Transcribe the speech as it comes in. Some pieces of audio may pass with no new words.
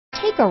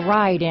Take a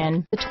ride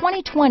in the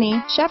 2020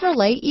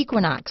 Chevrolet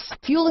Equinox.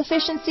 Fuel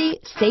efficiency,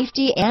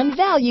 safety, and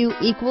value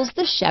equals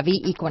the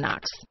Chevy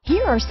Equinox.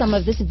 Here are some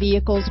of this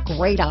vehicle's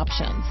great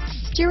options: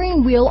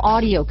 steering wheel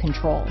audio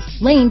controls,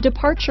 lane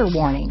departure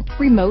warning,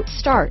 remote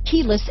start,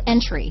 keyless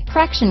entry,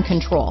 traction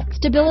control,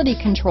 stability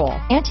control,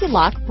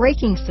 anti-lock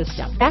braking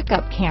system,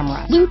 backup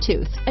camera,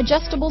 Bluetooth,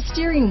 adjustable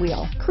steering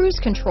wheel, cruise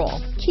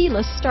control,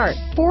 keyless start,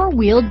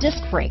 four-wheel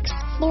disc brakes,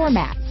 floor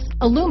mats,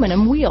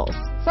 aluminum wheels,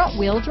 front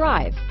wheel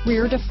drive,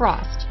 rear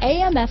defrost,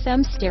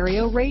 AM/FM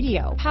stereo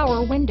radio,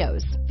 power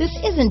windows. This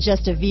isn't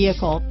just a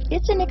vehicle,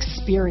 it's an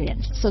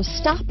experience. So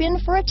stop in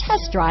for a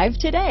test drive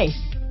today.